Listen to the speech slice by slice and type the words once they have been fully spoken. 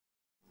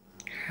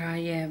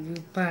Hi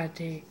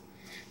everybody.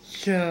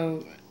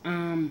 So,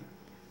 in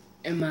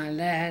my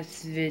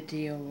last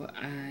video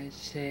I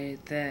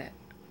said that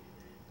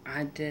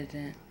I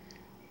didn't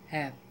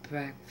have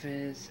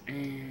breakfast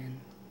and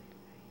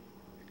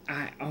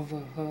I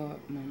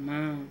overheard my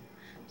mom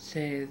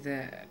say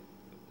that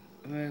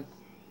we're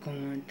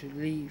going to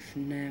leave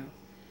now.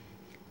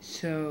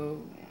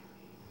 So,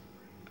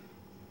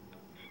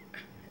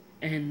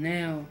 and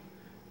now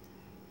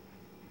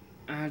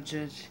I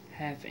just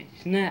have a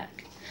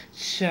snack.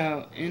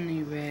 So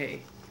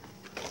anyway,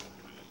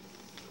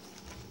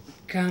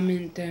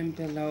 comment down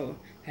below,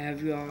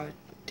 have y'all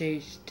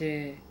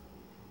tasted?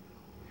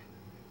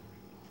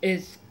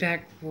 It's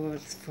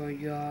backwards for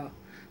y'all,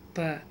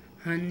 but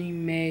honey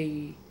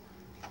maid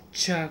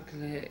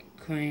chocolate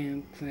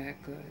graham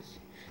crackers,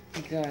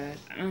 because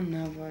I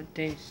never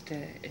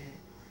tasted it.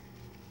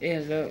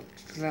 It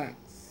looks like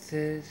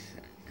this,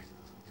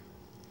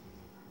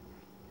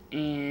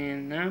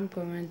 and I'm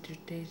going to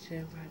taste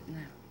it right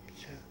now.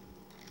 So.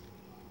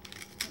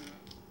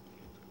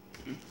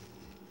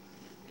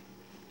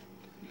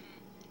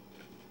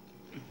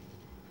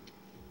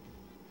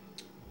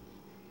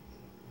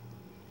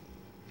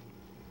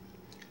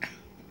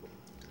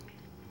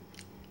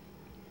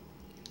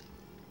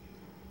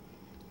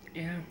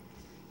 Yeah.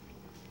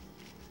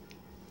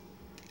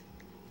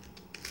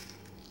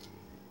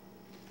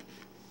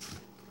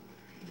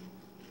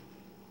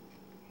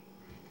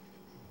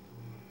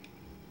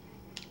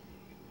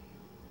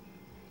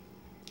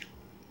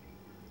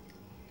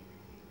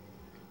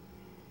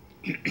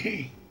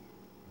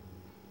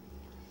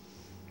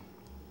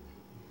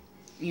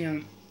 Yeah.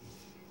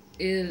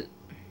 It.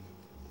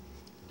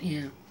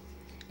 Yeah.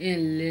 It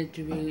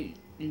literally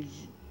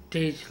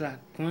tastes like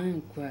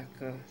graham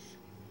crackers,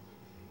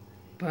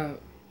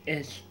 but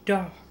it's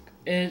dark.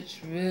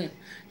 It's real.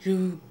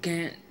 You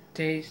can't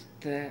taste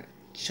the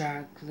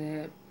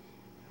chocolate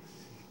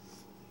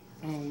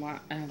or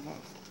whatever.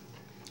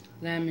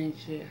 Let me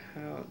see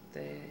how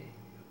they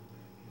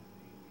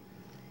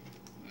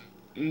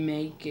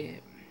make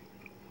it.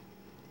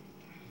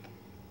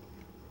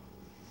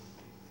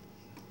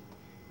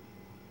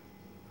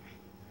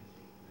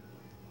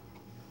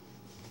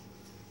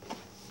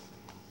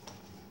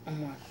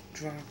 Almost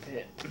drop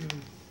it.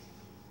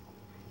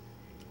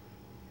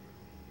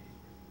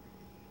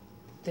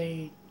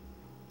 They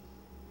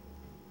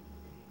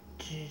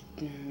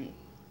didn't.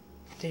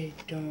 They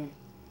don't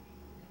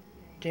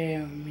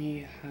tell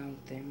me how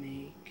they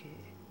make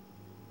it.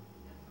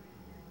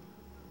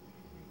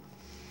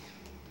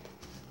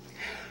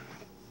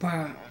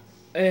 But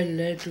it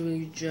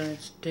literally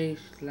just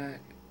tastes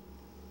like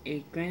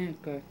a graham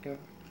cracker.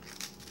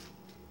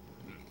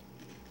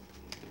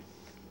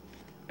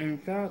 In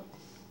fact,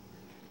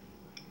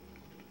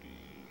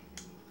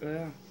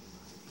 yeah.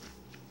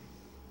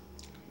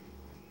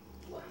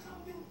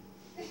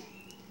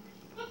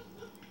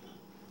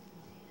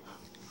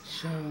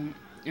 So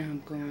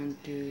I'm going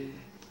to.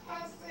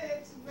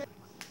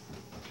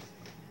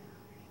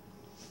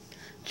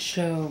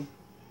 So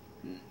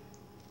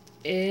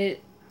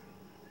it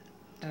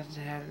does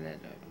have a little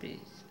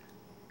piece.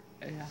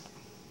 Yeah.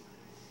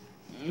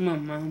 My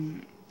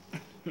mom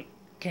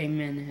came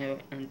in here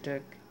and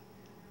took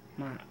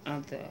my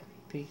other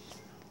piece.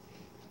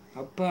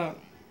 But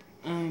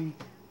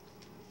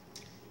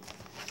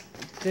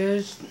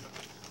there's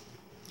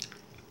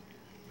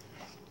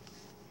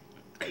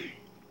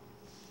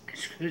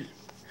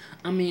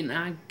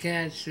I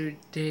guess you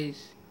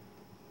taste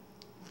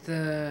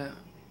the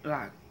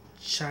like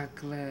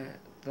chocolate,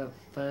 the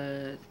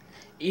fudge,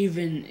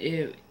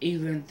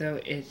 even though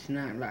it's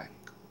not like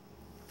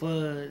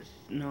fudge,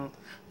 no,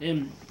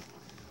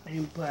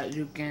 but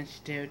you can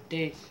still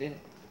taste it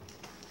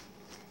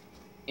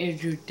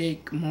if you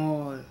take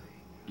more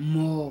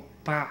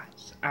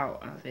bites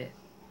out of it.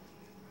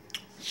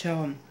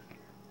 So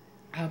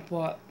I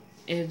bought.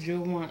 If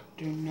you want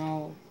to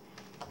know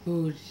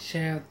who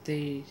sell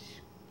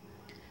these,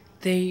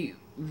 they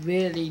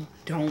really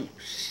don't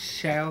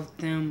sell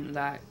them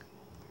like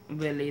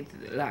really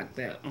like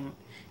that.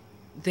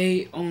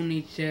 They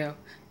only sell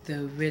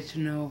the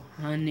original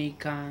honey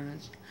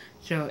kinds.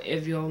 So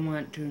if you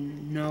want to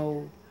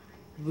know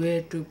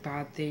where to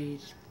buy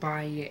these,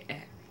 buy it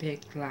at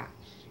Big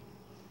Lots.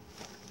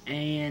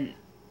 And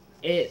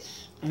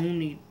it's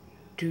only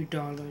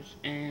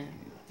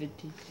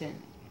 $2.50.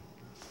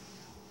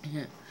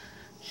 Yeah.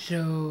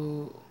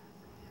 So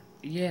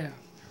yeah.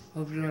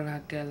 Hope you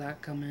like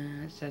it,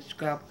 comment,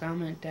 subscribe,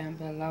 comment down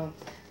below.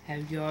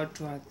 Have y'all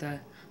tried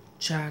the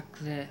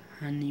chocolate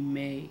honey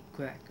maid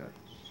cracker?